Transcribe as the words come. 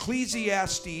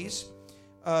Ecclesiastes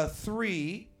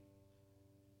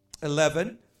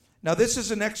 3:11. Now, this is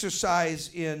an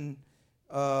exercise in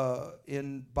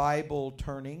Bible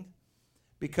turning,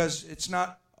 because it's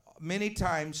not, many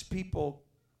times people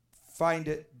find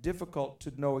it difficult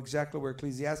to know exactly where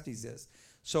Ecclesiastes is.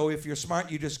 So if you're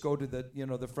smart, you just go to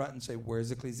the front and say,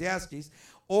 where's Ecclesiastes?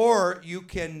 Or you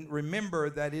can remember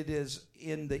that it is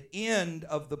in the end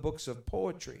of the books of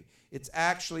poetry. It's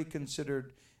actually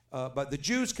considered, but the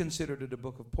Jews considered it a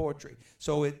book of poetry.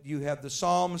 So you have the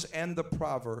Psalms and the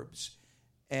Proverbs,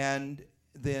 and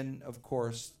then, of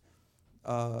course,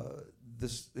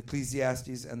 this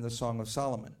Ecclesiastes and the Song of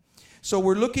Solomon. So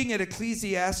we're looking at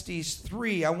Ecclesiastes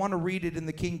 3. I want to read it in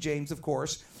the King James, of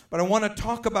course, but I want to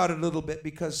talk about it a little bit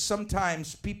because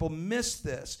sometimes people miss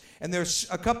this, and there's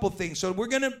a couple things. So we're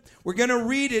gonna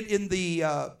read it in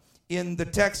the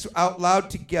text out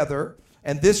loud together,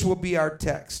 and this will be our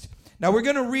text. Now we're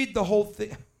gonna read the whole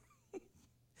thing.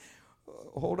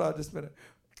 Hold on just a minute.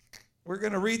 We're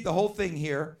gonna read the whole thing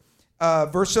here.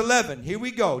 Verse 11. Here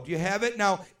we go. Do you have it?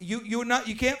 Now,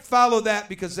 you can't follow that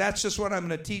because that's just what I'm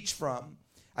going to teach from.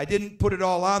 I didn't put it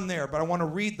all on there, but I want to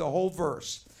read the whole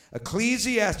verse.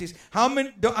 Ecclesiastes. How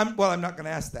many? I'm not going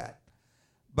to ask that.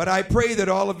 But I pray that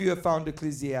all of you have found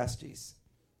Ecclesiastes.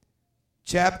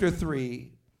 Chapter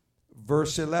 3,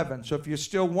 verse 11. So if you're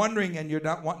still wondering and you're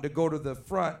not wanting to go to the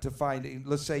front to find it,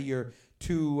 let's say you're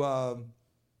too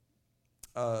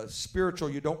spiritual,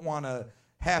 you don't want to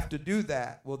have to do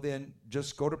that, well then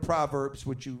just go to Proverbs,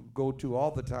 which you go to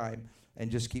all the time, and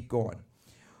just keep going.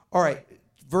 All right,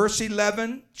 verse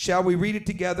 11, shall we read it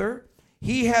together?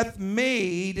 He hath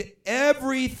made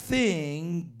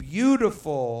everything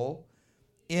beautiful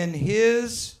in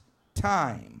his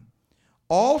time.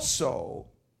 Also,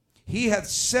 he hath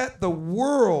set the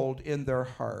world in their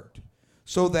heart,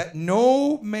 so that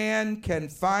no man can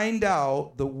find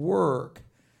out the work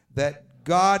that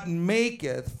God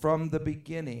maketh from the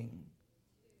beginning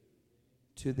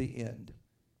to the end.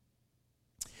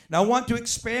 Now I want to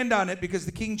expand on it because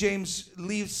the King James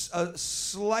leaves a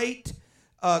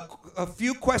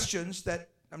few questions that,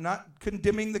 I'm not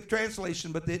condemning the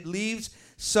translation, but it leaves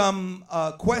some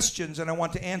questions, and I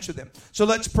want to answer them. So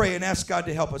let's pray and ask God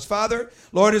to help us. Father,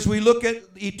 Lord, as we look at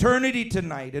eternity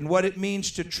tonight and what it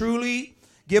means to truly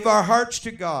give our hearts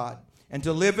to God and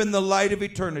to live in the light of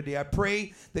eternity, I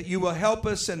pray that you will help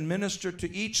us and minister to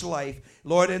each life,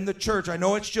 Lord, in the church. I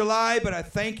know it's July, but I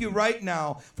thank you right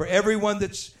now for everyone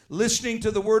that's listening to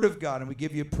the Word of God, and we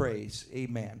give you praise.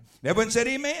 Amen. Everyone said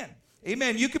amen.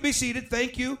 Amen. You can be seated.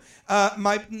 Thank you.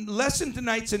 My lesson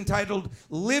tonight's entitled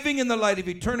Living in the Light of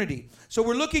Eternity. So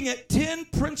we're looking at 10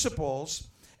 principles,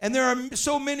 and there are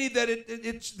so many that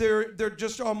they're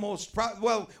just almost,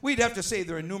 we'd have to say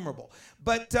they're innumerable.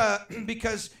 But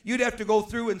because you'd have to go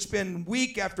through and spend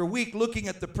week after week looking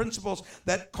at the principles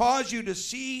that cause you to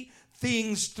see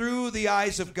things through the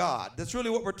eyes of God. That's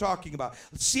really what we're talking about.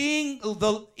 Seeing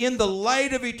in the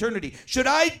light of eternity. Should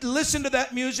I listen to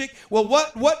that music? Well,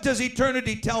 what does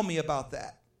eternity tell me about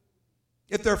that?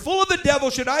 If they're full of the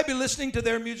devil, should I be listening to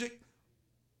their music?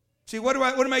 See, how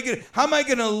am I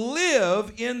going to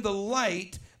live in the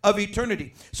light of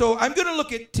eternity? So I'm going to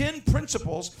look at 10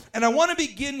 principles, and I want to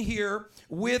begin here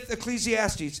with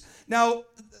Ecclesiastes. Now,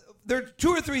 there are 2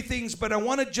 or 3 things, but I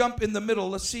want to jump in the middle.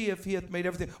 Let's see if he hath made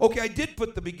everything. Okay, I did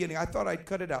put the beginning. I thought I'd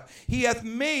cut it out. He hath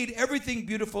made everything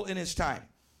beautiful in his time.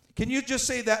 Can you just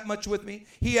say that much with me?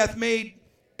 He hath made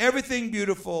everything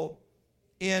beautiful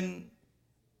in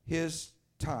his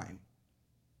time.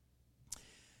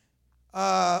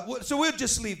 So we'll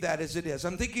just leave that as it is.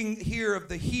 I'm thinking here of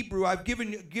the Hebrew. I've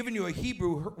given you a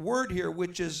Hebrew word here,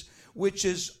 which is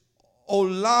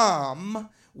olam,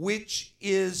 which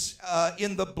is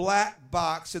in the black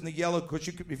box in the yellow. Because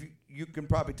you can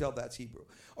probably tell that's Hebrew.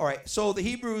 All right. So the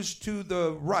Hebrew's to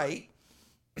the right,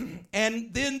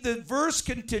 and then the verse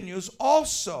continues.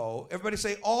 Also, everybody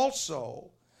say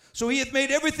also. So he hath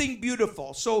made everything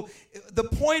beautiful. So the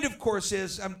point, of course,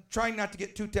 is, I'm trying not to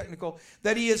get too technical,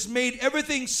 that he has made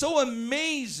everything so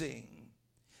amazing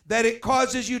that it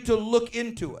causes you to look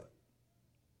into it.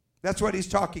 That's what he's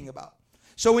talking about.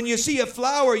 So when you see a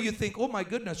flower, you think, oh my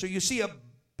goodness. Or you see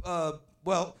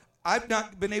I've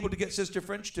not been able to get Sister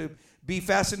French to be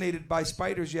fascinated by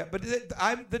spiders yet, but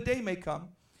the day may come.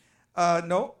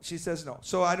 No, she says no.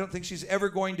 So I don't think she's ever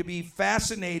going to be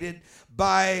fascinated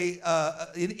by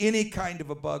any kind of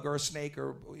a bug or a snake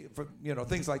or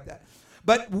things like that.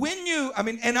 But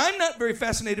and I'm not very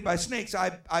fascinated by snakes.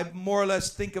 I more or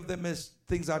less think of them as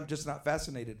things I'm just not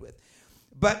fascinated with.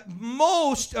 But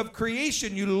most of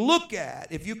creation you look at,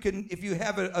 if you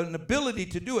have an ability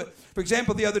to do it. For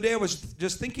example, the other day I was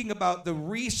just thinking about the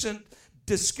recent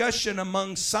discussion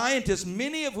among scientists,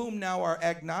 many of whom now are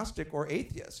agnostic or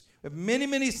atheists. We have many,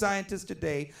 many scientists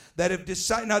today that have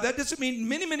decided. Now, that doesn't mean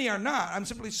many are not. I'm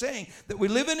simply saying that we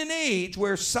live in an age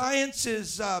where science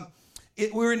is,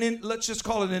 let's just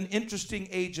call it an interesting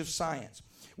age of science.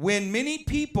 When many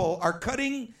people are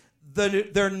cutting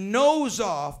their nose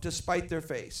off to spite their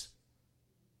face.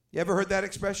 You ever heard that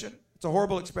expression? It's a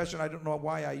horrible expression. I don't know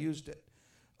why I used it.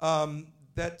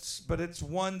 But it's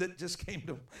one that just came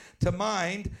to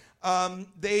mind.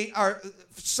 They are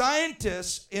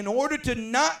scientists, in order to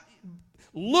not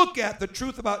look at the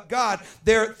truth about God,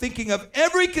 they're thinking of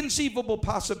every conceivable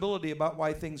possibility about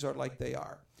why things are like they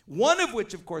are. One of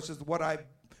which, of course, is what I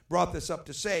brought this up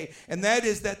to say, and that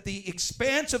is that the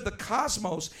expanse of the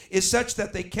cosmos is such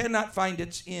that they cannot find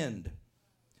its end.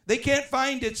 They can't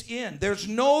find its end. There's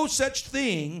no such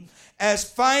thing as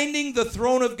finding the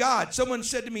throne of God. Someone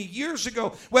said to me years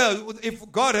ago, well, if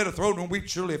God had a throne room, we'd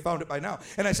surely have found it by now.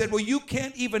 And I said, well, you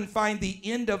can't even find the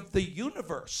end of the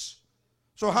universe.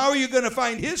 So how are you going to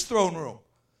find his throne room?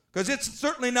 Because it's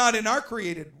certainly not in our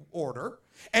created order.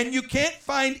 And you can't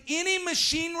find any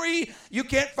machinery. You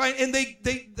can't find, and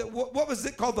what was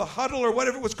it called? The Hubble or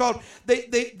whatever it was called.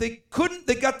 They couldn't,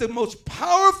 they got the most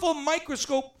powerful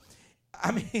microscope.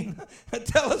 I mean, a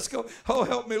telescope. Oh,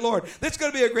 help me, Lord. That's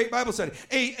going to be a great Bible study.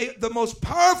 The most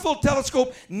powerful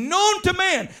telescope known to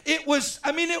man. It was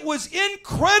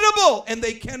incredible. And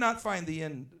they cannot find the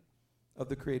end of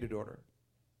the created order.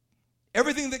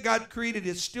 Everything that God created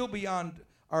is still beyond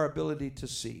our ability to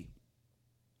see.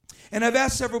 And I've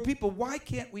asked several people, why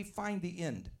can't we find the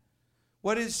end?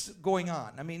 What is going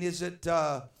on? I mean, is it,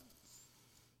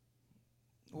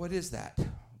 what is that?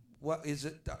 What is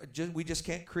it? We just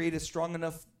can't create a strong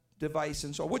enough device,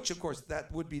 and so, which of course that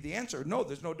would be the answer. No,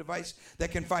 there's no device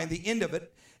that can find the end of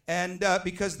it, and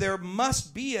because there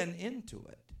must be an end to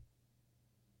it.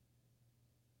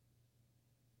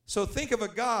 So think of a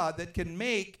God that can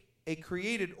make a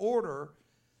created order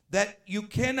that you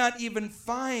cannot even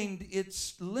find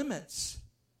its limits.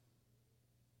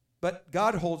 But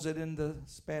God holds it in the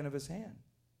span of his hand.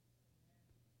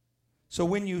 So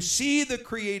when you see the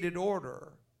created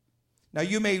order, now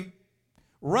you may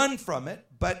run from it,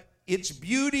 but its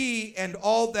beauty and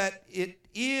all that it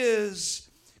is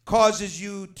causes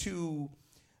you to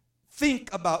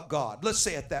think about God. Let's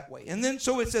say it that way. And then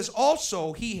so it says,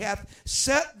 also he hath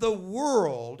set the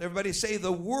world, everybody say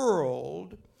the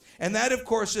world. And that, of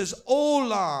course, is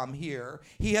olam here.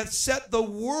 He hath set the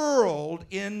world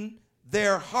in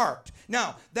their heart.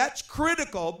 Now, that's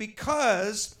critical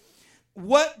because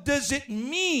what does it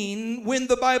mean when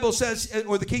the Bible says,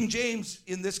 or the King James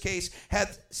in this case,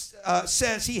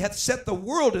 says he hath set the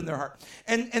world in their heart?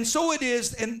 And so it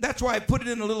is, and that's why I put it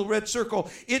in a little red circle.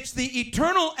 It's the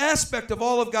eternal aspect of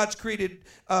all of God's created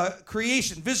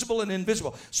creation, visible and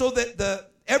invisible. So that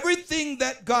everything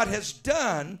that God has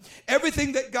done,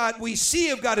 everything that we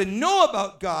see of God and know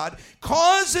about God,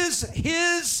 causes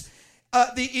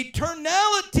the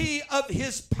eternality of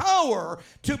his power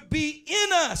to be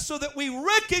in us so that we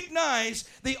recognize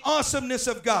the awesomeness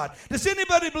of God. Does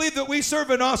anybody believe that we serve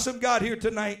an awesome God here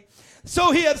tonight?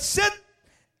 So he hath set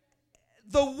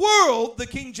the world, the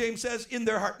King James says, in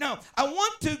their heart. Now, I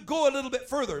want to go a little bit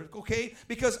further, okay?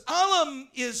 Because Olam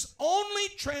is only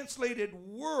translated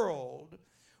world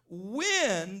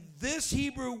when this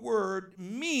Hebrew word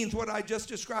means what I just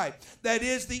described. That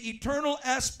is the eternal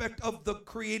aspect of the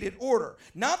created order.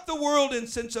 Not the world in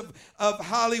sense of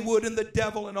Hollywood and the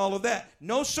devil and all of that.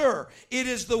 No, sir. It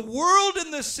is the world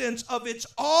in the sense of its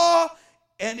awe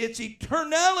and its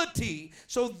eternality.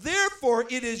 So therefore,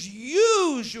 it is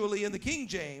usually, in the King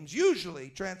James, usually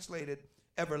translated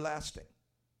everlasting.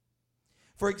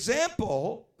 For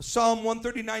example, Psalm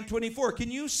 139:24.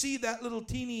 Can you see that little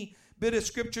teeny bit of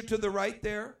scripture to the right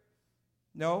there?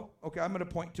 No? Okay, I'm going to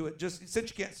point to it just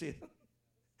since you can't see it.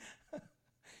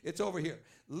 It's over here.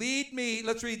 Lead me,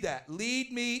 let's read that.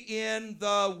 Lead me in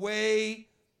the way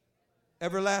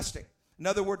everlasting.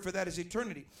 Another word for that is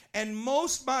eternity. And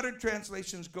most modern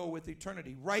translations go with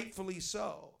eternity, rightfully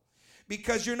so.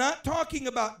 Because you're not talking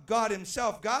about God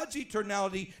himself. God's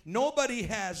eternality, nobody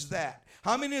has that.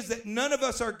 How many is that none of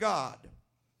us are God?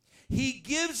 He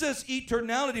gives us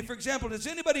eternality. For example, does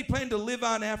anybody plan to live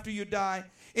on after you die?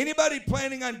 Anybody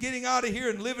planning on getting out of here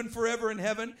and living forever in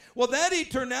heaven? Well, that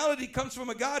eternality comes from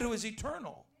a God who is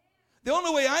eternal. The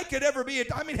only way I could ever be,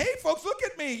 hey, folks, look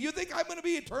at me. You think I'm going to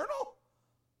be eternal?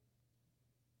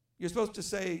 You're supposed to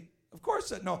say, of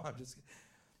course. No, I'm just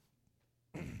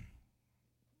kidding.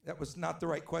 That was not the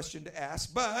right question to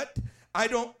ask, but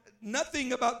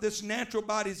nothing about this natural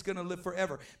body is going to live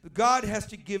forever. God has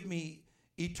to give me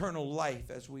eternal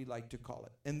life, as we like to call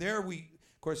it. And there of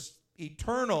course,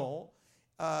 eternal,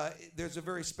 there's a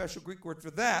very special Greek word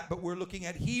for that, but we're looking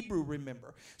at Hebrew,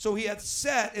 remember. So he hath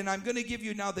set, and I'm going to give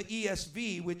you now the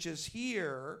ESV, which is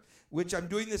here, which I'm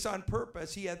doing this on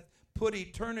purpose. He hath put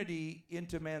eternity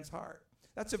into man's heart.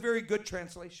 That's a very good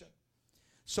translation.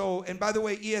 So, and by the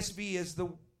way, ESV is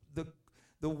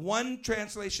the one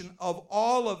translation of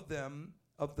all of them,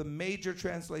 of the major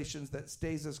translations, that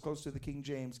stays as close to the King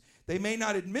James. They may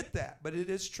not admit that, but it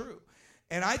is true.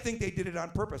 And I think they did it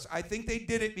on purpose. I think they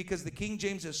did it because the King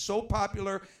James is so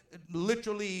popular.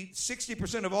 Literally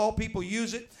 60% of all people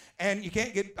use it, and you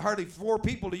can't get hardly 4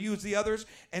 people to use the others.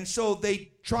 And so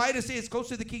they try to stay as close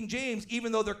to the King James,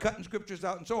 even though they're cutting scriptures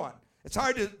out and so on. It's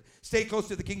hard to stay close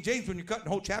to the King James when you're cutting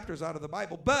whole chapters out of the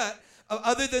Bible. But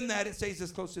other than that, it stays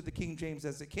as close to the King James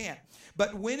as it can.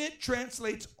 But when it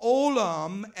translates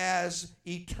olam as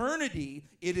eternity,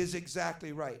 it is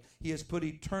exactly right. He has put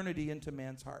eternity into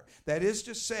man's heart. That is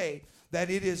to say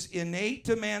that it is innate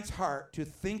to man's heart to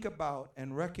think about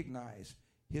and recognize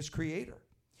his Creator.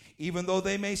 Even though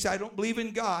they may say, I don't believe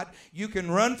in God, you can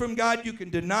run from God, you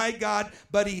can deny God,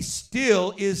 but he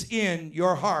still is in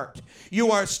your heart.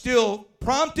 You are still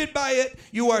prompted by it.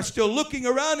 You are still looking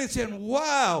around and saying,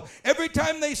 wow. Every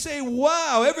time they say,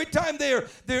 wow, every time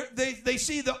they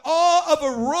see the awe of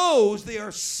a rose, they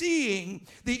are seeing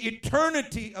the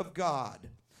eternity of God.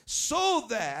 So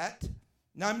that,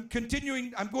 now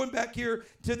I'm going back here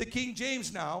to the King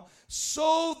James now,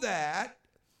 so that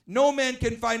no man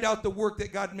can find out the work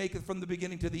that God maketh from the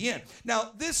beginning to the end.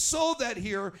 Now, this "so that"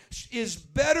 here is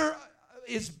better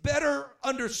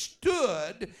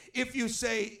understood if you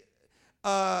say,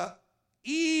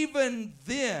 even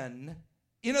then.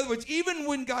 In other words, even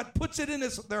when God puts it in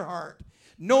their heart,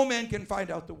 no man can find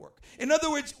out the work. In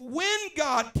other words, when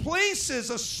God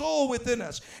places a soul within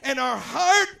us and our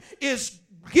heart is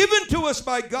given to us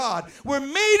by God, we're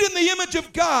made in the image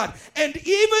of God. And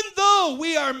even though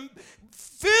we are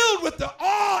filled with the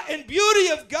awe and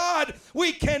beauty of God,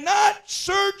 we cannot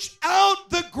search out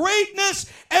the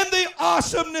greatness and the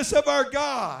awesomeness of our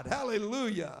God.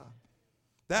 Hallelujah.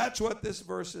 That's what this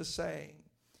verse is saying.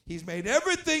 He's made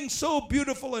everything so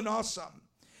beautiful and awesome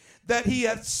that he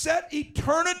hath set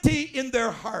eternity in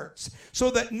their hearts, so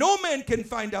that no man can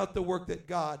find out the work that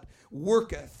God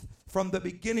worketh from the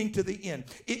beginning to the end.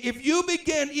 If you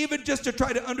began even just to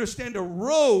try to understand a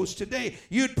rose today,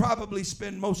 you'd probably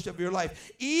spend most of your life.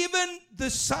 Even the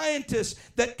scientists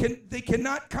they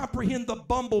cannot comprehend the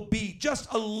bumblebee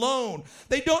just alone.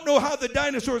 They don't know how the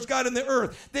dinosaurs got in the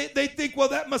earth. They think, well,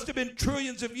 that must have been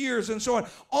trillions of years and so on.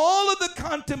 All of the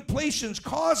contemplations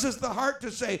causes the heart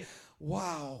to say,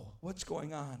 wow, what's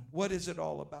going on? What is it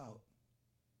all about?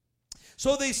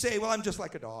 So they say, well, I'm just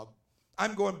like a dog.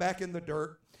 I'm going back in the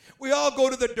dirt. We all go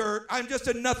to the dirt. I'm just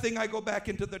a nothing. I go back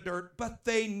into the dirt. But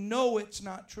they know it's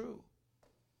not true.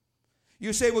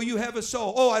 You say, well, you have a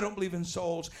soul. Oh, I don't believe in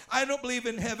souls. I don't believe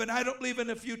in heaven. I don't believe in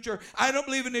the future. I don't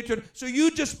believe in eternity. So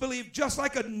you just believe, just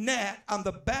like a gnat on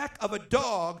the back of a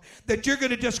dog, that you're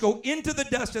going to just go into the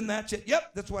dust and that's it.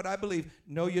 Yep, that's what I believe.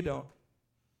 No, you don't.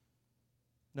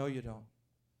 No, you don't.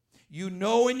 You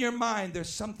know in your mind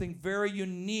there's something very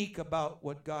unique about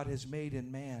what God has made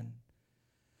in man.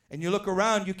 And you look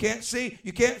around, you can't see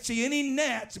any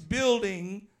gnats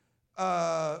building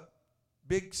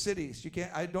big cities.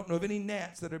 I don't know of any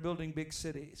gnats that are building big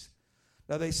cities.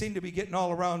 Now they seem to be getting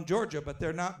all around Georgia, but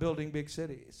they're not building big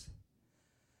cities.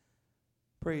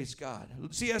 Praise God.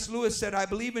 C.S. Lewis said, I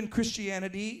believe in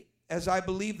Christianity as I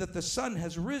believe that the sun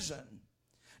has risen,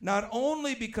 not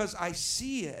only because I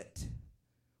see it,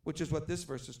 which is what this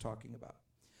verse is talking about,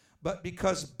 but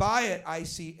because by it I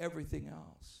see everything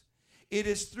else. It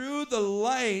is through the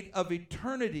light of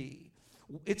eternity.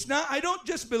 It's not, I don't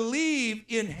just believe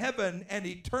in heaven and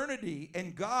eternity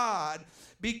and God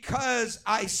because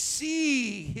I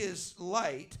see his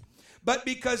light, but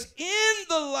because in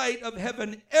the light of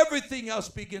heaven, everything else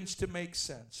begins to make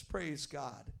sense. Praise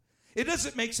God. It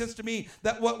doesn't make sense to me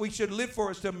that what we should live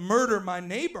for is to murder my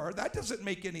neighbor. That doesn't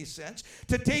make any sense.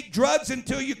 To take drugs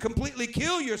until you completely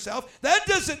kill yourself. That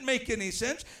doesn't make any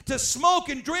sense. To smoke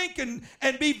and drink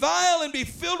and be vile and be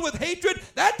filled with hatred.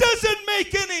 That doesn't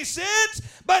make any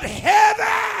sense. But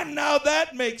heaven, now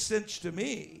that makes sense to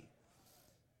me.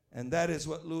 And that is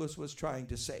what Lewis was trying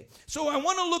to say. So I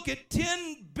want to look at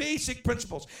 10 basic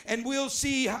principles, and we'll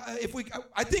see if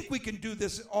I think we can do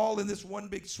this all in this one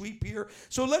big sweep here.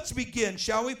 So let's begin,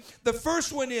 shall we? The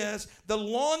first one is the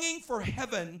longing for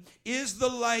heaven is the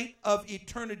light of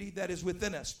eternity that is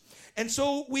within us. And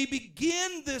so we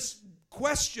begin this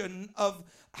question of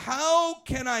how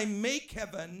can I make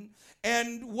heaven?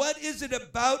 And what is it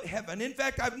about heaven? In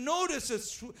fact, I've noticed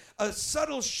a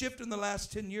subtle shift in the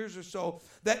last 10 years or so,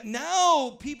 that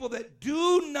now people that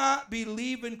do not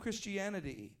believe in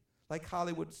Christianity, like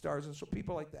Hollywood stars and so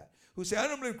people like that, who say, I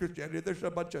don't believe in Christianity, there's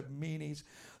a bunch of meanies.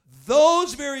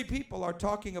 Those very people are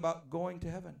talking about going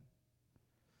to heaven.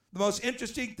 The most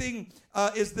interesting thing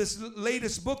is this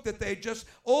latest book that they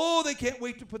can't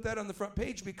wait to put that on the front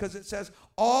page, because it says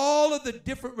all of the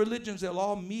different religions, they'll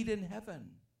all meet in heaven.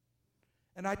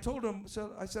 And I told him,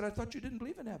 I said, I thought you didn't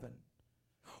believe in heaven.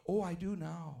 Oh, I do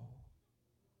now.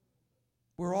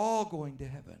 We're all going to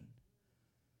heaven.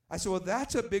 I said, well,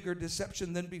 that's a bigger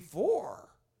deception than before.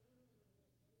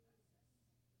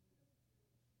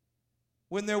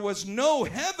 When there was no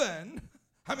heaven,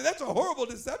 I mean, that's a horrible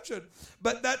deception.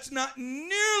 But that's not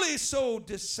nearly so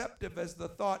deceptive as the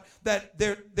thought that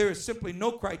there is simply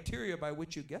no criteria by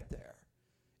which you get there.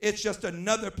 It's just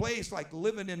another place like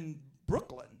living in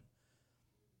Brooklyn.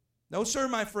 No, sir,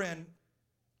 my friend.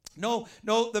 No,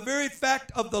 the very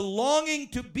fact of the longing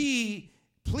to be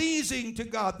pleasing to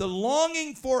God, the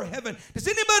longing for heaven. Does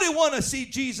anybody want to see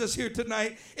Jesus here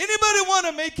tonight? Anybody want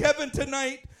to make heaven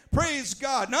tonight? Praise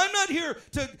God. Now, I'm not here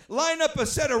to line up a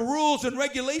set of rules and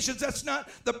regulations. That's not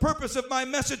the purpose of my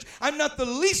message. I'm not the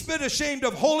least bit ashamed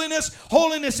of holiness.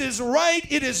 Holiness is right.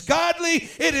 It is godly.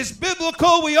 It is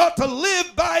biblical. We ought to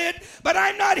live by it. But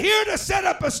I'm not here to set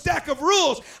up a stack of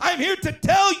rules. I'm here to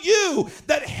tell you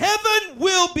that heaven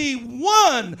will be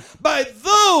won by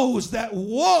those that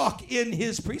walk in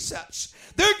his precepts.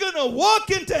 They're going to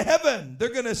walk into heaven. They're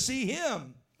going to see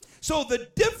him. So the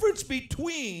difference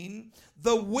between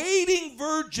the waiting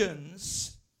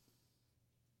virgins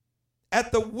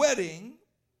at the wedding,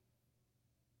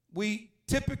 we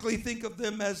typically think of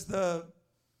them as the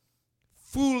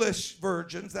foolish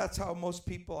virgins. That's how most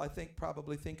people, I think,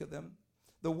 probably think of them.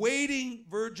 The waiting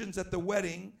virgins at the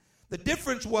wedding, the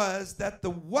difference was that the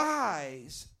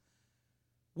wise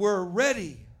were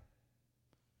ready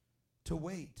to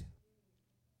wait.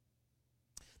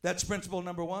 That's principle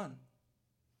number one.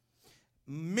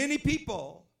 Many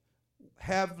people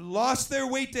have lost their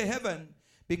way to heaven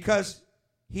because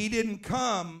he didn't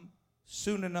come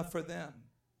soon enough for them.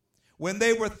 When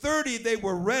they were 30, they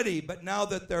were ready, but now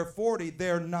that they're 40,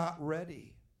 they're not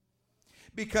ready.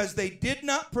 Because they did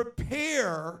not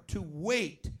prepare to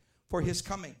wait for his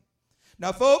coming.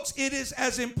 Now, folks, it is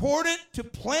as important to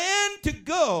plan to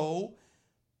go.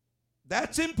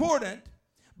 That's important.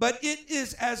 But it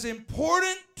is as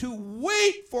important to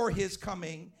wait for his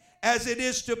coming as it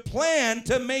is to plan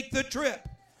to make the trip.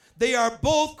 They are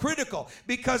both critical,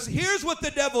 because here's what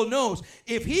the devil knows.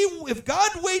 If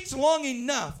God waits long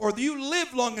enough, or you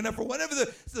live long enough, or whatever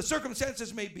the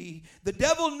circumstances may be, the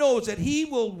devil knows that he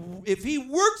will, if he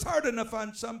works hard enough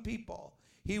on some people,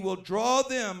 he will draw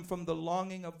them from the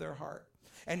longing of their heart.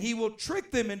 And he will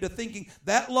trick them into thinking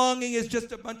that longing is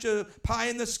just a bunch of pie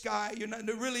in the sky.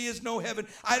 There really is no heaven.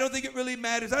 I don't think it really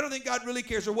matters. I don't think God really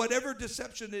cares, or whatever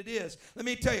deception it is. Let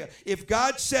me tell you, if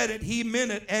God said it, he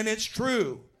meant it, and it's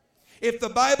true. If the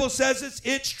Bible says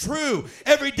it's true.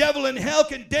 Every devil in hell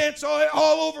can dance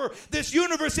all over this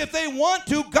universe if they want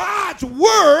to. God's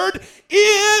word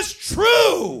is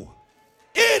true.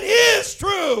 It is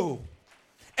true.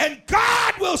 And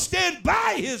God will stand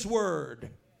by his word.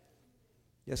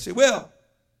 Yes, he will.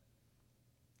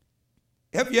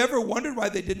 Have you ever wondered why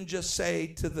they didn't just say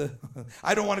to the...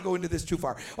 I don't want to go into this too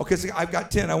far. Okay, so I've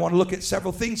got 10. I want to look at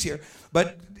several things here.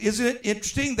 But isn't it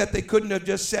interesting that they couldn't have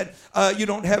just said, you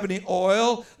don't have any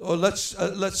oil, or let's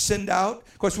send out?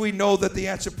 Of course, we know that the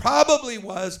answer probably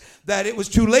was that it was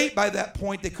too late by that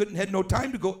point. They had no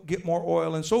time to go get more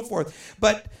oil and so forth.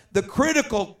 But the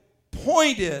critical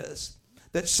point is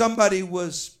that somebody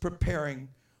was preparing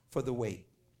for the wait.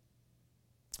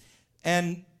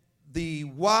 And the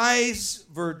wise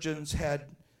virgins had,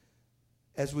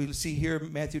 as we see here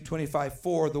in Matthew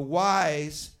 25:4, the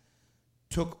wise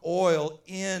took oil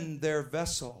in their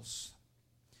vessels.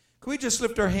 Can we just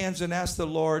lift our hands and ask the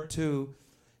Lord to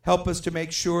help us to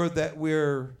make sure that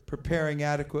we're preparing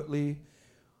adequately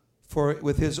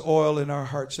with his oil in our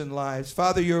hearts and lives?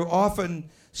 Father, you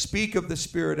often speak of the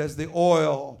Spirit as the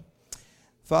oil.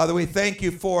 Father, we thank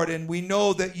you for it, and we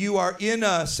know that you are in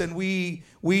us, and we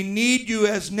need you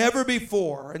as never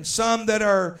before. And some that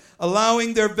are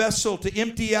allowing their vessel to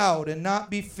empty out and not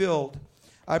be filled,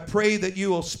 I pray that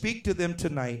you will speak to them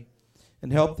tonight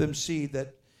and help them see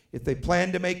that if they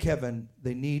plan to make heaven,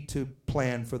 they need to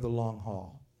plan for the long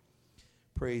haul.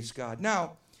 Praise God.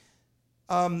 Now,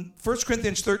 1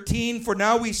 Corinthians 13, for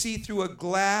now we see through a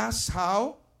glass,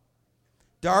 how?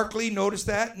 Darkly, notice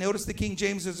that. Notice the King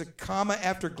James, there's a comma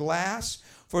after glass.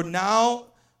 For now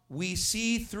we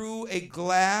see through a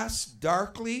glass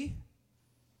darkly,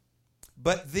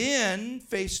 but then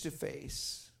face to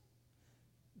face.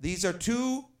 These are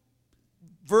two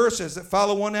verses that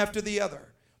follow one after the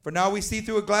other. For now we see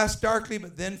through a glass darkly,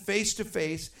 but then face to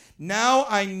face. Now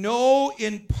I know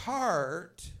in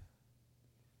part,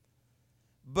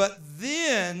 but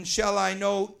then shall I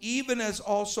know even as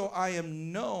also I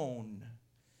am known.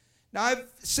 Now, I've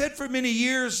said for many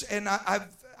years, and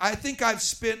I think I've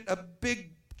spent a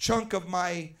big chunk of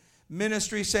my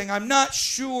ministry saying I'm not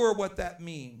sure what that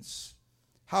means,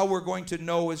 how we're going to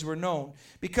know as we're known.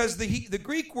 Because the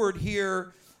Greek word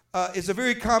here is a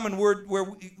very common word where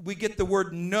we get the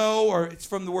word know, or it's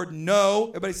from the word know.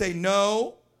 Everybody say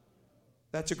know.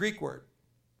 That's a Greek word.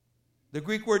 The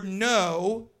Greek word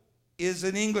know is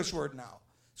an English word now.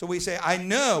 So we say, I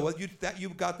know. Well, you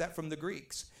got that from the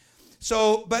Greeks.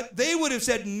 So, but they would have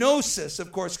said gnosis,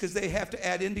 of course, because they have to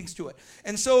add endings to it.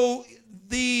 And so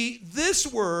this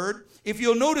word, if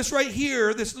you'll notice right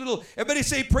here, this little, everybody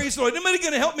say praise the Lord. Anybody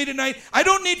going to help me tonight? I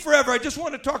don't need forever. I just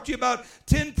want to talk to you about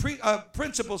 10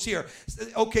 principles here.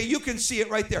 Okay, you can see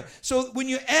it right there. So when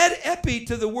you add epi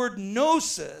to the word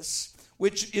gnosis,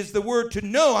 which is the word to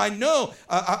know, I know,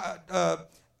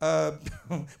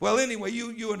 well, anyway,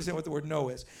 you understand what the word know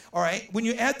is. All right. When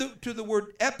you add to the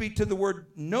word epi to the word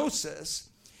gnosis,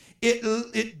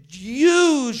 it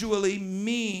usually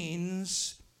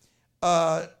means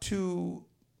to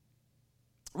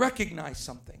recognize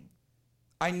something.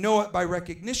 I know it by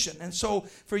recognition. And so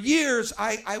for years,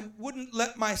 I wouldn't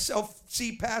let myself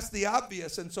see past the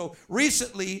obvious. And so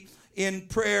recently, in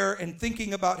prayer and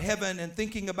thinking about heaven and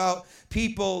thinking about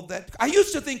people, that I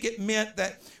used to think it meant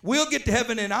that we'll get to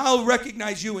heaven and I'll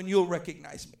recognize you and you'll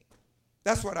recognize me.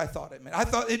 That's what I thought it meant. I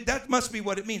thought that must be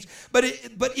what it means. But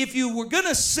if you were going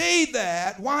to say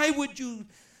that, why would you?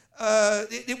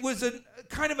 It was a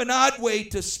kind of an odd way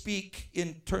to speak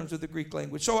in terms of the Greek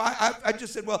language. So I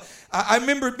just said, well, I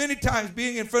remember many times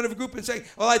being in front of a group and saying,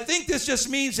 well, I think this just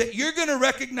means that you're going to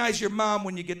recognize your mom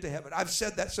when you get to heaven. I've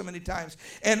said that so many times.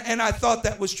 And I thought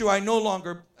that was true. I no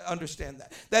longer understand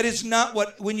that. That is not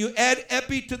what, when you add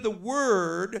epi to the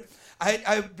word,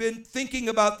 I've been thinking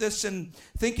about this and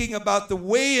thinking about the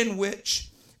way in which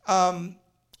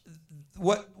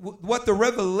what the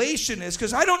revelation is,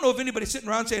 because I don't know if anybody's sitting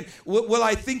around saying, well,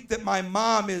 I think that my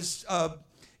mom is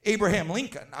Abraham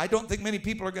Lincoln. I don't think many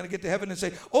people are going to get to heaven and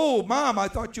say, oh, Mom, I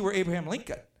thought you were Abraham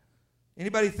Lincoln.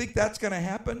 Anybody think that's going to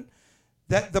happen?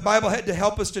 That the Bible had to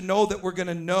help us to know that we're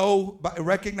going to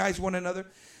recognize one another.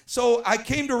 So I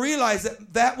came to realize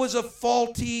that was a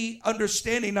faulty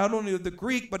understanding, not only of the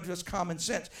Greek, but just common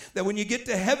sense. That when you get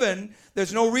to heaven,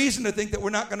 there's no reason to think that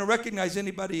we're not going to recognize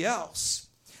anybody else.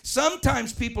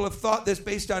 Sometimes people have thought this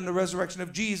based on the resurrection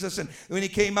of Jesus, and when he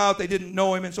came out, they didn't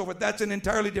know him and so forth. That's an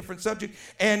entirely different subject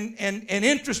and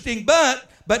interesting, but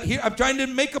here, I'm trying to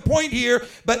make a point here.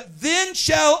 But then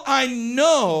shall I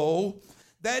know,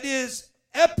 that is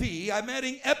epi. I'm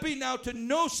adding epi now to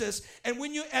gnosis, and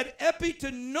when you add epi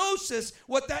to gnosis,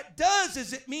 what that does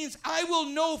is it means I will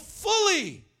know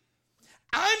fully.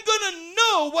 I'm going to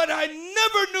know what I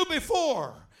never knew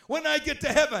before when I get to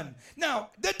heaven. Now,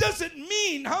 that doesn't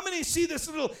mean, how many see this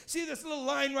little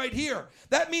line right here?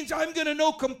 That means I'm going to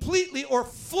know completely or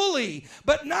fully,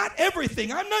 but not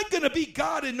everything. I'm not going to be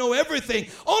God and know everything.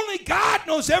 Only God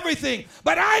knows everything.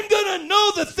 But I'm going to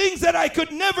know the things that I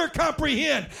could never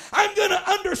comprehend. I'm going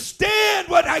to understand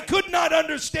what I could not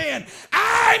understand.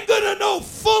 I'm going to know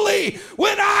fully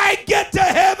when I get to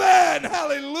heaven.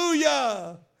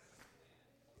 Hallelujah.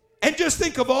 And just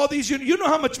think of all these, you know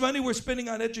how much money we're spending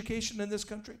on education in this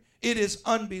country? It is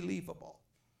unbelievable.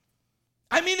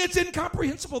 I mean, it's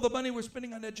incomprehensible, the money we're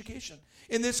spending on education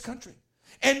in this country.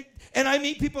 And I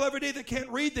meet people every day that can't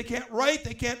read, they can't write,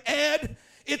 they can't add.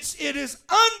 It is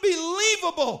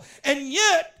unbelievable. And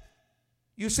yet,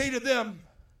 you say to them,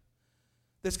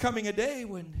 there's coming a day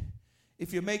when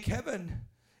if you make heaven,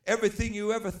 everything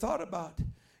you ever thought about,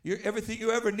 everything you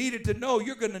ever needed to know,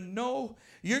 you're going to know.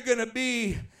 You're going to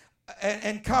be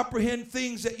and comprehend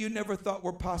things that you never thought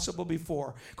were possible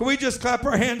before. Can we just clap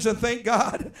our hands and thank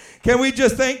God? Can we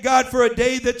just thank God for a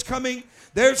day that's coming?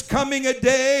 There's coming a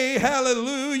day,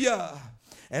 hallelujah.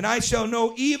 And I shall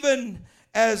know even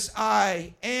as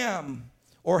I am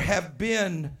or have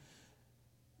been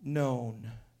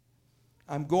known.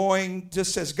 I'm going,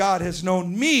 just as God has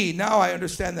known me. Now I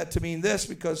understand that to mean this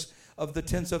because of the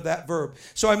tense of that verb.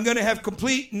 So I'm going to have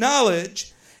complete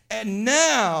knowledge. And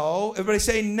now, everybody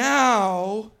say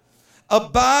now,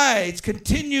 abides,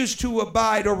 continues to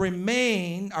abide or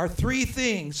remain are three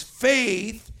things.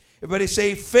 Faith, everybody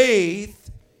say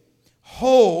faith,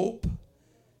 hope,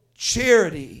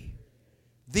 charity.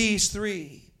 These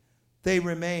three, they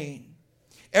remain.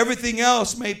 Everything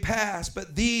else may pass,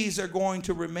 but these are going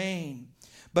to remain.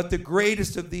 But the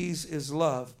greatest of these is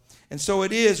love. And so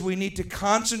it is, we need to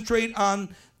concentrate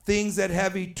on things that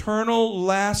have eternal,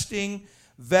 lasting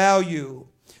value.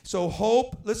 So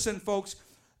hope, listen folks,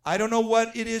 I don't know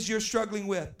what it is you're struggling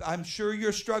with. I'm sure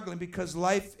you're struggling because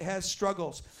life has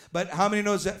struggles. But how many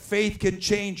knows that faith can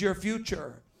change your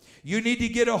future? You need to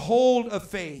get a hold of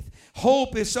faith.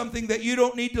 Hope is something that you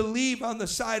don't need to leave on the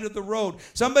side of the road.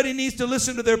 Somebody needs to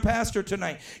listen to their pastor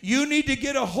tonight. You need to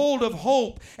get a hold of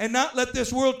hope and not let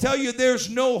this world tell you there's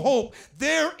no hope.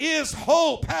 There is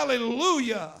hope.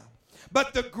 Hallelujah.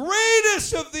 But the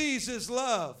greatest of these is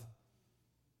love.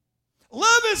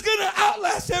 Love is going to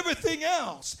outlast everything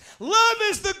else. Love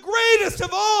is the greatest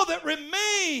of all that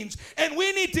remains, and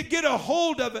we need to get a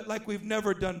hold of it like we've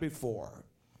never done before.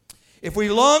 If we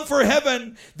long for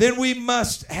heaven, then we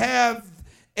must have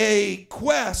a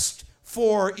quest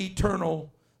for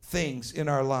eternal things in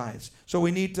our lives. So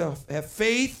we need to have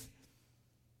faith.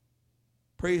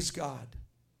 Praise God.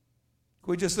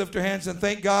 Can we just lift our hands and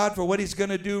thank God for what he's going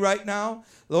to do right now?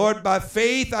 Lord, by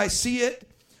faith I see it.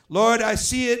 Lord, I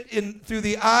see it through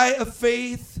the eye of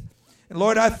faith. And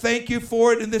Lord, I thank you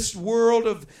for it in this world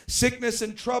of sickness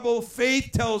and trouble.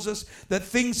 Faith tells us that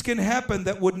things can happen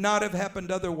that would not have happened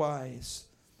otherwise.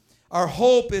 Our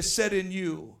hope is set in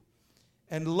you.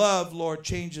 And love, Lord,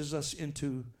 changes us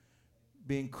into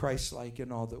being Christ-like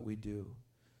in all that we do.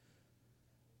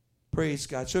 Praise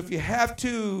God. So if you have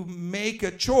to make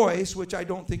a choice, which I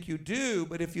don't think you do,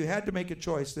 but if you had to make a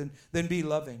choice, then be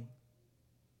loving.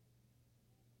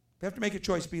 If you have to make a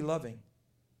choice, be loving.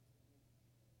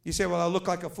 You say, well, I look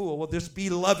like a fool. Well, just be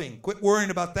loving. Quit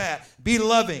worrying about that. Be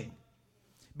loving.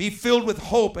 Be filled with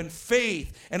hope and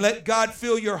faith and let God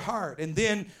fill your heart. And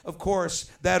then, of course,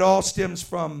 that all stems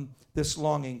from this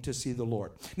longing to see the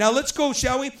Lord. Now, let's go,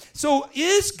 shall we? So,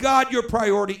 is God your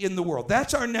priority in the world?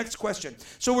 That's our next question.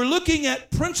 So, we're looking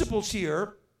at principles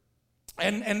here.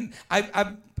 And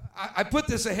I put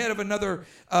this ahead of another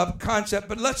concept,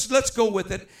 but let's go with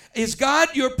it. Is God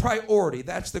your priority?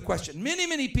 That's the question.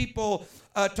 Many people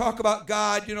talk about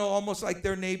God, almost like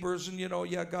they're neighbors, and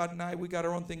yeah, God and I, we got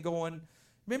our own thing going.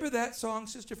 Remember that song,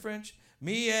 Sister French?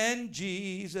 Me and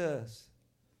Jesus.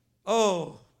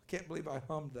 Oh, can't believe I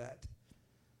hummed that.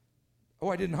 Oh,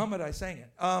 I didn't hum it, I sang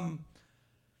it.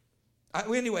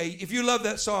 Anyway, if you love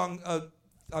that song,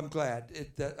 I'm glad.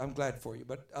 I'm glad for you.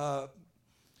 But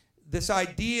this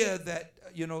idea that,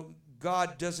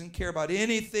 God doesn't care about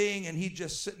anything and he's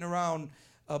just sitting around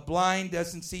blind,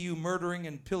 doesn't see you murdering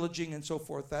and pillaging and so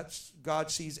forth. That's God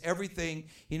sees everything.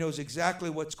 He knows exactly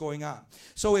what's going on.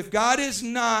 So if God is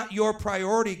not your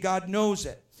priority, God knows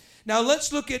it. Now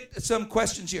let's look at some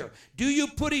questions here. Do you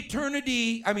put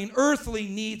earthly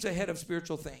needs ahead of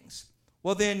spiritual things?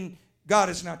 Well, then God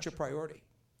is not your priority.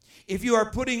 If you are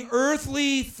putting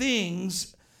earthly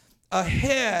things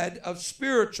ahead of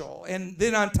spiritual, and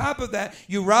then on top of that,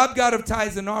 you rob God of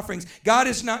tithes and offerings, God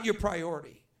is not your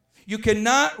priority. You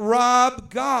cannot rob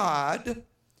God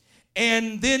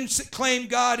and then claim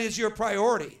God is your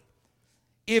priority.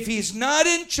 If he's not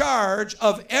in charge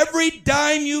of every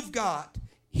dime you've got,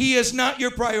 he is not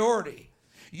your priority.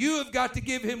 You have got to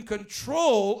give him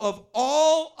control of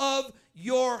all of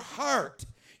your heart,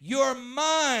 your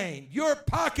mind, your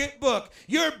pocketbook,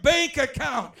 your bank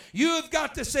account. You have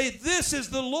got to say, this is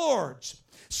the Lord's.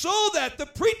 So that the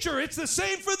preacher, it's the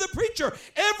same for the preacher.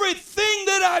 Everything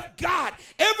that I've got,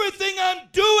 everything I'm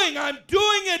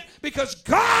doing it because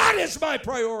God is my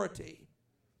priority.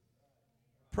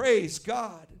 Praise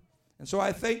God. And so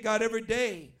I thank God every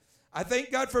day. I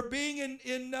thank God for being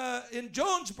in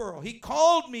Jonesboro. He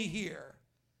called me here.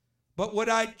 But would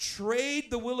I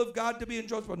trade the will of God to be in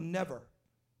Jonesboro? Never.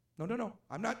 No.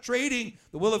 I'm not trading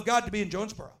the will of God to be in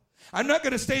Jonesboro. I'm not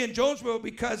going to stay in Jonesboro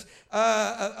because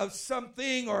of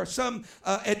something or some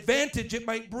advantage it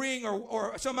might bring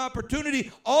or some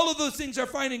opportunity. All of those things are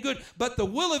fine and good, but the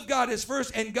will of God is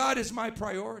first, and God is my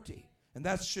priority. And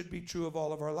that should be true of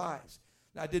all of our lives.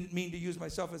 Now, I didn't mean to use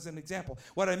myself as an example.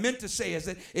 What I meant to say is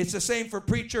that it's the same for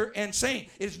preacher and saint.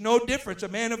 It's no difference. A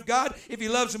man of God, if he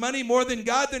loves money more than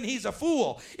God, then he's a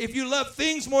fool. If you love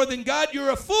things more than God,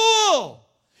 you're a fool.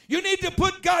 You need to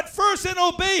put God first and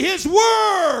obey his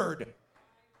word.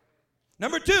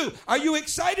 Number 2, are you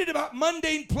excited about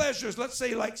mundane pleasures, let's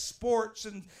say like sports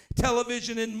and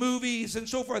television and movies and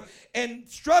so forth, and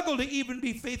struggle to even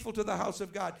be faithful to the house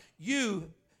of God? You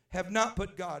have not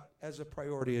put God as a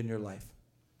priority in your life.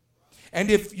 And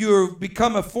if you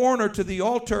become a foreigner to the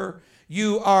altar,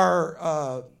 you're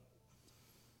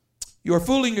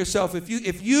fooling yourself.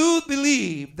 If you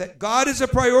believe that God is a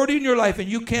priority in your life and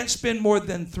you can't spend more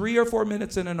than 3 or 4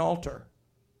 minutes in an altar,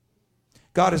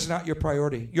 God is not your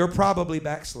priority. You're probably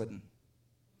backslidden.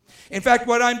 In fact,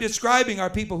 what I'm describing are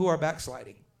people who are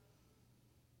backsliding.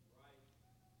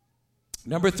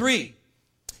 Number 3,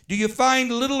 do you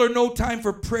find little or no time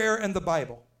for prayer and the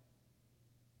Bible?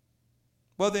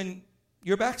 Well, then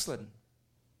you're backslidden.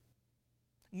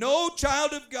 No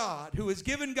child of God who has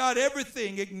given God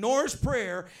everything ignores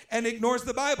prayer and ignores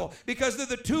the Bible, because they're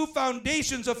the 2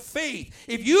 foundations of faith.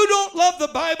 If you don't love the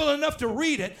Bible enough to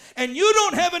read it and you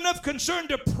don't have enough concern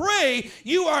to pray,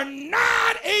 you are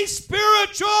not a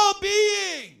spiritual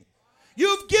being.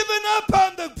 You've given up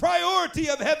on the priority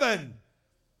of heaven.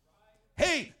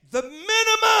 Hey, the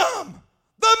minimum.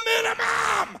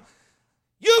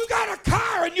 You've got a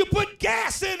car and you put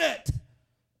gas in it.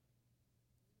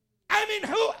 I mean,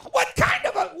 what kind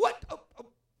of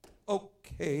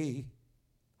okay,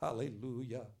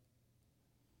 hallelujah.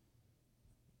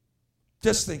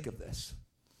 Just think of this.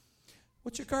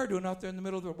 What's your car doing out there in the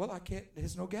middle of the road? Well, I can't,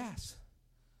 there's no gas.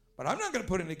 But I'm not going to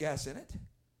put any gas in it.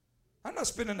 I'm not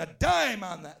spending a dime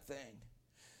on that thing.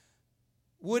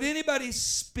 Would anybody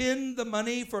spend the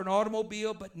money for an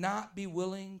automobile but not be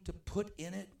willing to put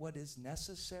in it what is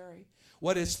necessary,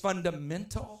 what is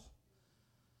fundamental?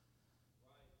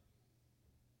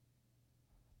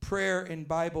 Prayer and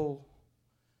Bible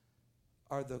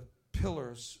are the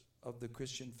pillars of the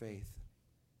Christian faith.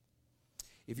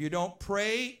 If you don't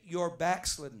pray, you're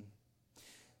backslidden.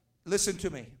 Listen to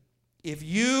me. If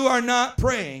you are not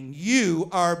praying, you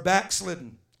are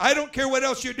backslidden. I don't care what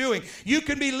else you're doing. You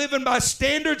can be living by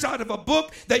standards out of a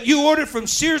book that you ordered from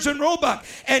Sears and Roebuck,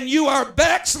 and you are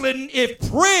backslidden if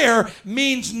prayer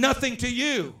means nothing to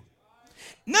you.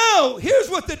 Now, here's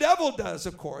what the devil does,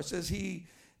 of course, is he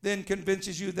then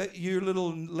convinces you that your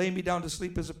little lay me down to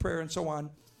sleep is a prayer and so on.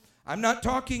 I'm not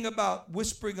talking about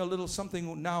whispering a little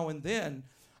something now and then.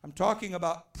 I'm talking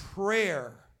about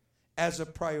prayer as a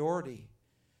priority.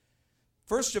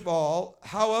 First of all,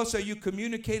 how else are you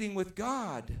communicating with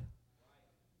God?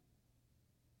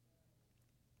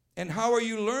 And how are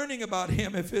you learning about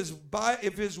him? If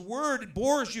his word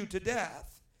bores you to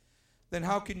death, then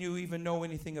how can you even know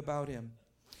anything about him?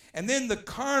 And then the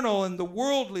carnal and the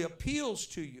worldly appeals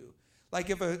to you. Like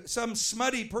if some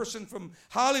smutty person from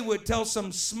Hollywood tells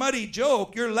some smutty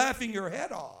joke, you're laughing your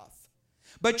head off.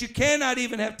 But you cannot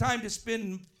even have time to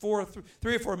spend 3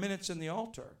 or 4 minutes in the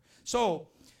altar. So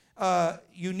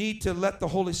you need to let the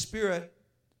Holy Spirit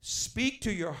speak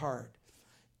to your heart.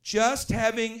 Just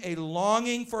having a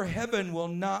longing for heaven will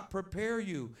not prepare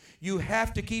you. You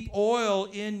have to keep oil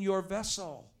in your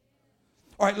vessel.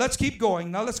 All right, let's keep going.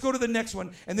 Now let's go to the next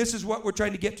one, and this is what we're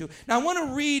trying to get to. Now I want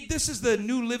to read, this is the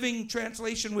New Living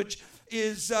Translation, which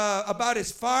is about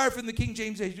as far from the King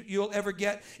James as you'll ever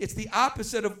get. It's the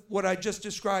opposite of what I just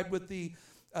described with the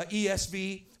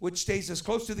ESV, which stays as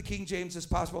close to the King James as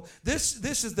possible. This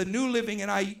is the New Living,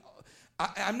 and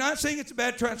I'm not saying it's a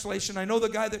bad translation. I know the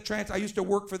guy that I used to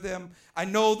work for them. I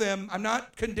know them. I'm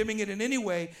not condemning it in any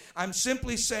way. I'm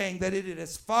simply saying that it is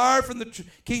as far from the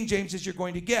King James as you're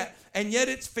going to get, and yet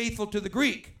it's faithful to the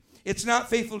Greek. It's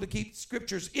not faithful to keep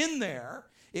scriptures in there.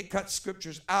 It cuts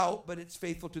scriptures out, but it's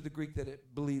faithful to the Greek that it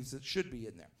believes it should be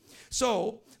in there.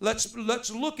 So let's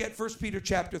look at 1 Peter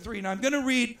chapter 3. Now I'm going to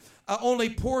read only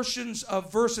portions of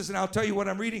verses, and I'll tell you what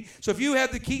I'm reading. So if you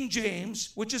have the King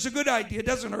James, which is a good idea, it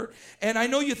doesn't hurt, and I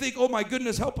know you think, oh my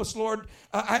goodness, help us, Lord.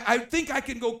 I think I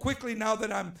can go quickly now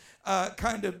that I'm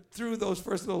kind of through those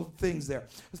first little things there.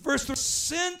 Verse 3,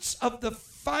 sense of the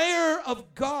fire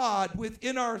of God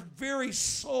within our very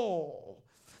soul.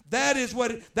 That's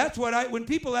what when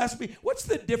people ask me, what's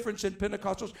the difference in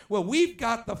Pentecostals? Well, we've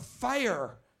got the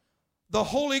fire, the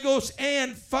Holy Ghost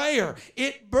and fire.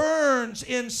 It burns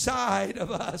inside of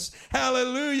us.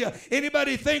 Hallelujah.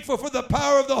 Anybody thankful for the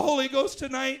power of the Holy Ghost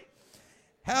tonight?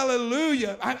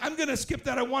 Hallelujah. I'm going to skip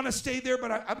that. I want to stay there, but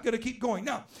I'm going to keep going.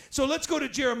 Now, so let's go to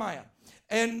Jeremiah.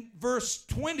 And verse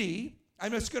 20,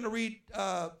 I'm just going to read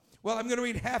Well, I'm going to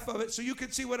read half of it so you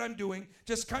can see what I'm doing.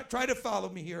 Just try to follow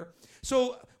me here.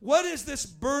 So what is this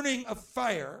burning of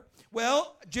fire?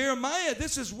 Well, Jeremiah,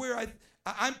 this is where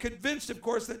I'm convinced, of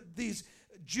course, that these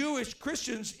Jewish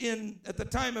Christians at the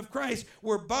time of Christ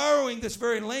were borrowing this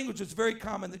very language. It's very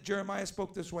common that Jeremiah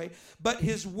spoke this way. But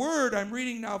his word, I'm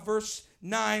reading now verse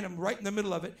 9, I'm right in the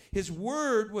middle of it. His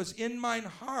word was in mine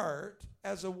heart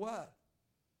as a what?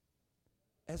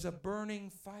 As a burning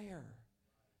fire,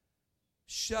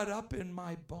 shut up in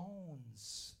my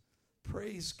bones.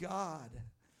 Praise God.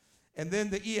 And then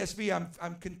the ESV,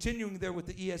 I'm continuing there with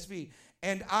the ESV.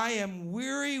 And I am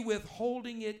weary with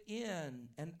holding it in,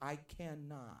 and I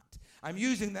cannot. I'm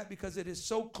using that because it is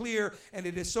so clear and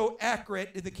it is so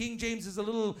accurate. The King James is a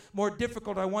little more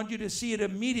difficult. I want you to see it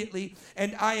immediately.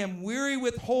 And I am weary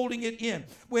with holding it in.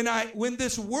 When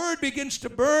this word begins to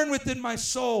burn within my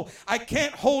soul, I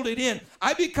can't hold it in.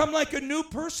 I become like a new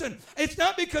person. It's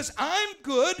not because I'm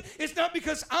good. It's not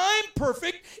because I'm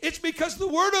perfect. It's because the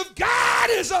word of God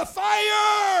is a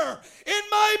fire in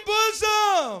my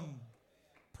bosom.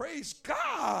 Praise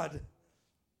God.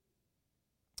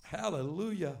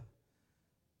 Hallelujah.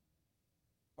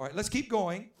 All right, let's keep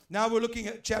going. Now we're looking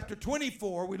at chapter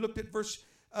 24. We looked at verse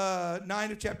 9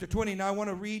 of chapter 20. Now I want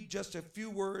to read just a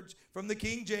few words from the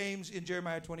King James in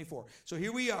Jeremiah 24. So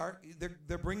here we are.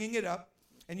 They're bringing it up.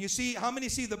 And you see, how many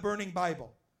see the burning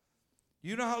Bible?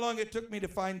 You know how long it took me to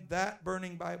find that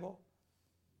burning Bible?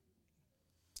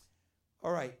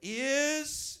 All right.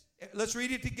 Let's read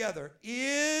it together.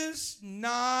 Is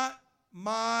not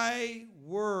my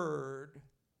word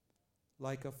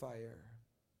like a fire?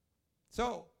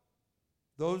 So,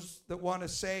 those that want to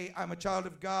say, I'm a child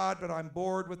of God, but I'm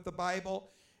bored with the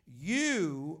Bible,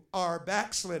 you are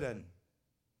backslidden.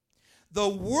 The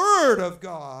word of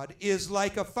God is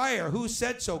like a fire. Who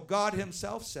said so? God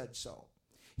himself said so.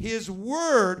 His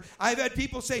word, I've had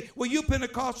people say, well, you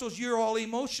Pentecostals, you're all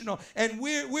emotional, and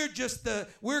you're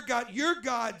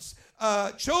God's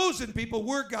chosen people,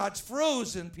 we're God's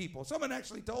frozen people. Someone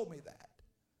actually told me that.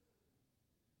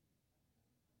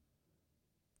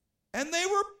 And they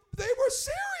were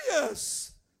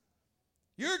serious.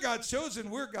 You're God's chosen,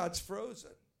 we're God's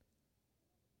frozen.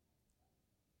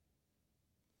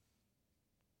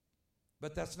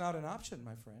 But that's not an option,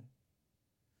 my friend.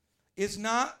 Is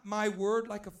not my word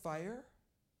like a fire?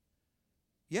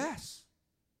 Yes.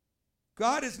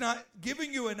 God is not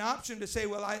giving you an option to say,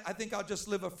 well, I think I'll just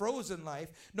live a frozen life.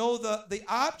 No, the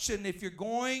option, if you're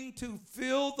going to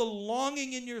fill the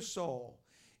longing in your soul,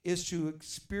 is to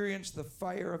experience the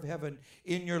fire of heaven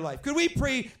in your life. Could we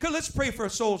pray? Let's pray for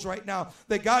souls right now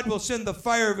that God will send the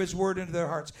fire of his word into their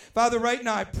hearts. Father, right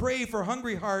now I pray for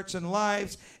hungry hearts and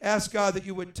lives. Ask God that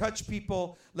you would touch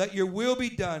people. Let your will be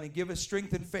done and give us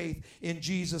strength and faith in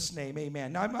Jesus' name.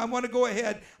 Amen. Now I want to go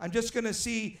ahead. I'm just going to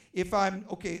see if I'm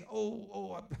okay.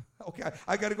 Okay,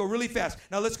 I got to go really fast.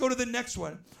 Now let's go to the next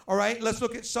one. All right, let's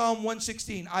look at Psalm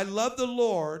 116. I love the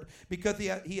Lord because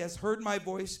he has heard my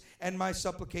voice and my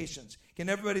supplications. Can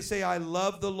everybody say, I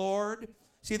love the Lord?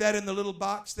 See that in the little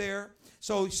box there?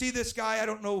 So see this guy, I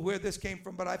don't know where this came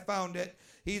from, but I found it.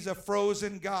 He's a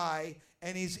frozen guy,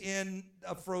 and he's in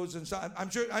a frozen. So I'm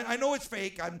sure, I know it's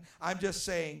fake. I'm just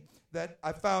saying that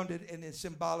I found it, and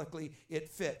symbolically it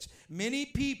fits. Many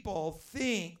people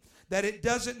think that it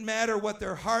doesn't matter what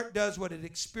their heart does, what it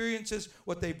experiences,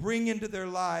 what they bring into their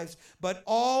lives, but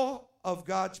all of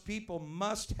God's people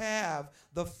must have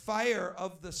the fire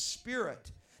of the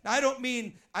Spirit. Now,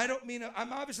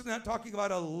 I'm obviously not talking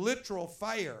about a literal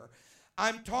fire.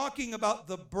 I'm talking about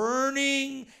the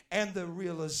burning and the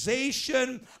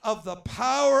realization of the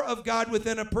power of God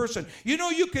within a person. You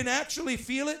know, you can actually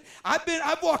feel it.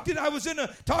 I've walked in, I was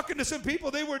talking to some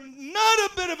people, they were not a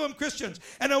bit of them Christians.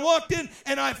 And I walked in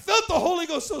and I felt the Holy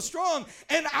Ghost so strong.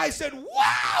 And I said,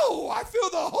 wow, I feel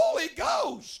the Holy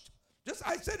Ghost.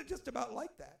 I said it just about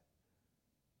like that.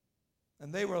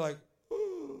 And they were like,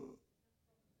 ooh.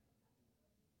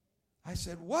 I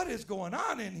said, what is going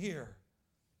on in here?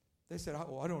 They said,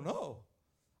 oh, I don't know.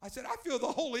 I said, I feel the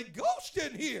Holy Ghost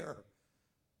in here.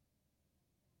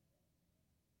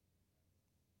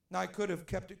 Now, I could have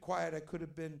kept it quiet. I could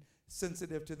have been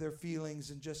sensitive to their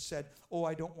feelings and just said, oh,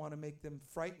 I don't want to make them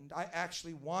frightened. I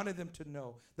actually wanted them to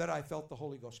know that I felt the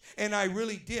Holy Ghost. And I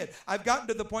really did. I've gotten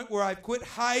to the point where I've quit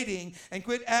hiding and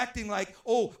quit acting like,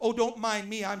 oh, don't mind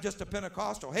me. I'm just a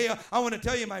Pentecostal. Hey, I want to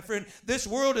tell you, my friend, this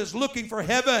world is looking for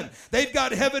heaven. They've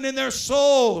got heaven in their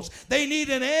souls. They need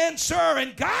an answer,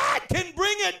 and God can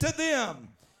bring it to them.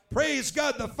 Praise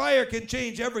God, the fire can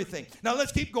change everything. Now,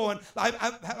 let's keep going.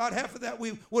 About half of that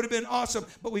would have been awesome,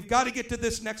 but we've got to get to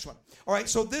this next one. All right,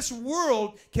 so this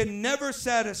world can never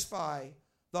satisfy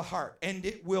the heart, and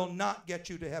it will not get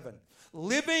you to heaven.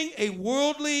 Living a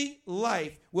worldly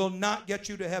life will not get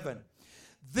you to heaven.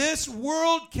 This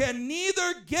world can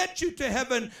neither get you to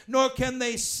heaven, nor can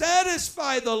they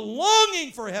satisfy the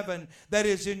longing for heaven that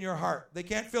is in your heart. They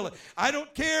can't fill it. I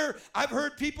don't care. I've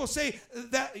heard people say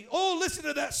that, oh, listen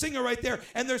to that singer right there,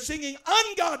 and they're singing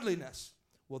ungodliness.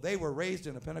 Well, they were raised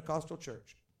in a Pentecostal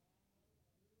church.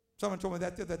 Someone told me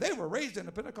that the other day. They were raised in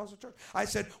a Pentecostal church. I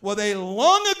said, well, they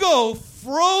long ago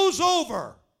froze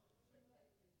over.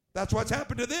 That's what's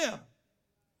happened to them.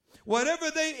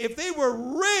 If they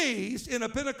were raised in a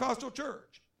Pentecostal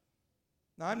church.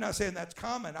 Now, I'm not saying that's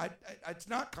common. It's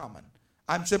not common.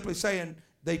 I'm simply saying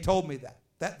they told me that.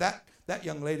 That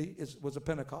young lady was a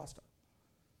Pentecostal.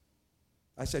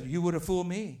 I said, you would have fooled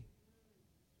me.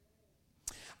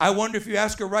 I wonder if you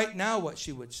ask her right now what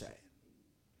she would say.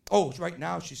 Oh, right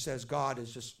now she says God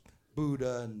is just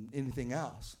Buddha and anything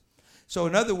else. So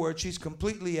in other words, she's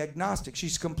completely agnostic.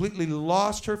 She's completely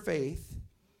lost her faith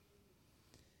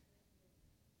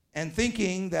and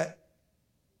thinking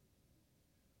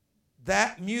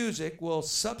that music will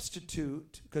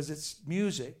substitute, because it's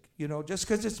music, just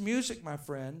because it's music, my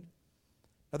friend.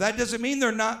 Now that doesn't mean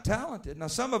they're not talented. Now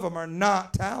some of them are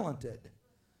not talented.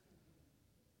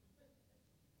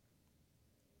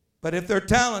 But if they're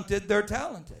talented, they're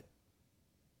talented.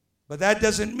 But that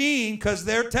doesn't mean because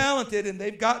they're talented and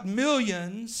they've got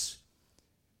millions,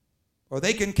 or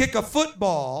they can kick a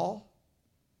football,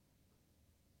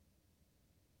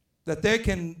 that they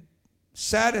can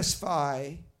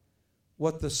satisfy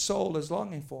what the soul is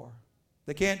longing for.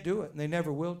 They can't do it, and they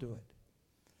never will do it.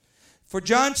 For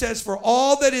John says, for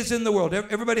all that is in the world.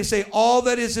 Everybody say, all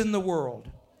that is in the world.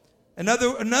 In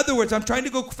other words, I'm trying to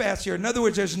go fast here. In other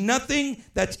words, there's nothing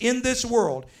that's in this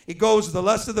world. It goes the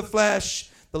lust of the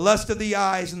flesh, the lust of the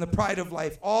eyes, and the pride of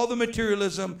life. All the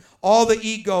materialism, all the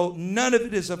ego, none of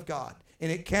it is of God.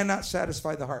 And it cannot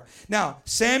satisfy the heart. Now,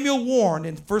 Samuel warned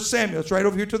in 1 Samuel, it's right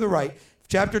over here to the right,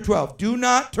 chapter 12. Do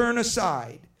not turn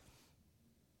aside.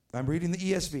 I'm reading the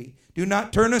ESV. Do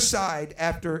not turn aside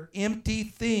after empty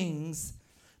things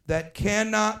that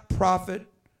cannot profit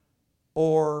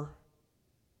or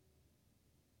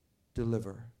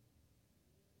deliver.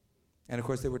 And of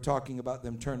course, they were talking about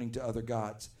them turning to other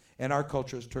gods. And our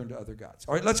culture has turned to other gods.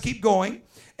 All right, let's keep going.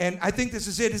 And I think this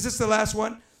is it. Is this the last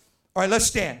one? All right, let's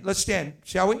stand. Let's stand,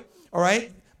 shall we? All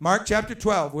right, Mark chapter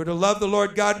 12. We're to love the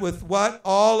Lord God with what?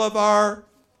 All of our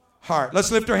heart. Let's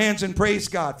lift our hands and praise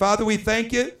God. Father, we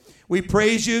thank you. We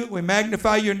praise you. We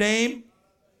magnify your name.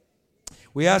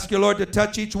 We ask you, Lord, to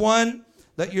touch each one.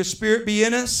 Let your spirit be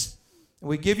in us. And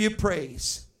we give you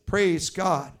praise. Praise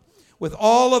God. With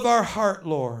all of our heart,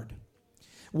 Lord.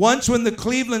 Once when the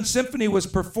Cleveland Symphony was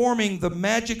performing the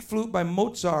Magic Flute by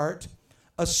Mozart,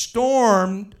 a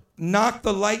storm knocked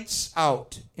the lights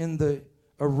out in the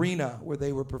arena where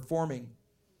they were performing.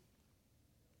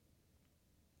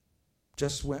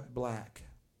 Just went black.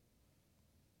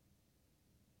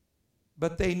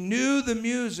 But they knew the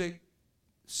music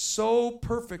so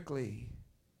perfectly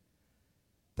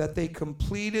that they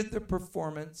completed the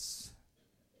performance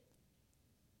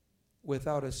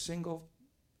without a single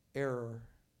error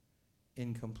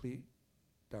in complete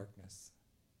darkness.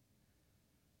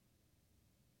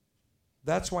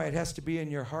 That's why it has to be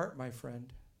in your heart, my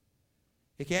friend.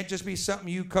 It can't just be something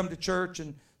you come to church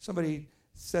and somebody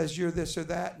says you're this or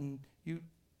that, and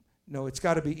no, it's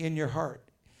got to be in your heart.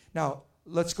 Now,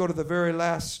 let's go to the very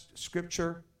last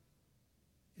scripture.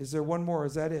 Is there one more?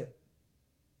 Is that it?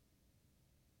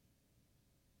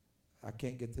 I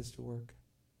can't get this to work.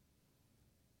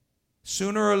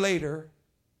 Sooner or later,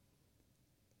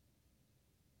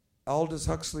 Aldous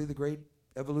Huxley, the great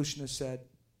evolutionist, said,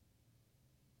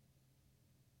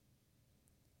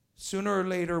 sooner or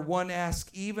later, one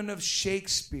asks even of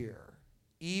Shakespeare,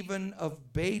 even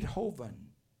of Beethoven,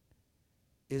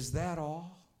 is that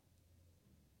all?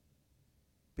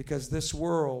 Because this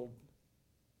world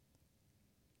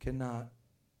cannot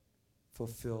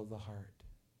fulfill the heart.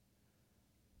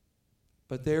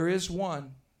 But there is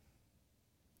one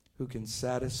who can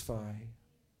satisfy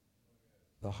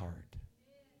the heart.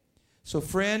 So,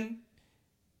 friend,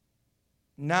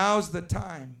 now's the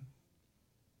time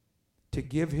to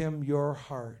give him your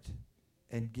heart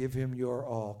and give him your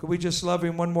all. Could we just love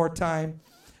him one more time?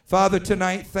 Father,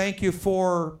 tonight, thank you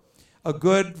for a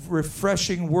good,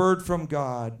 refreshing word from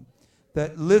God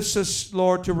that lifts us,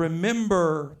 Lord, to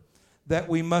remember that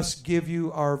we must give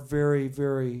you our very,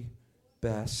 very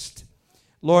best.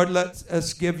 Lord, let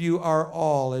us give you our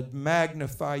all and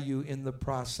magnify you in the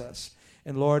process.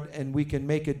 And Lord, and we can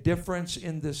make a difference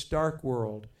in this dark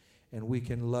world, and we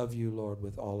can love you, Lord,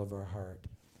 with all of our heart.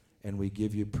 And we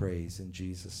give you praise in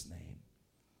Jesus' name.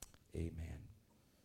 Amen.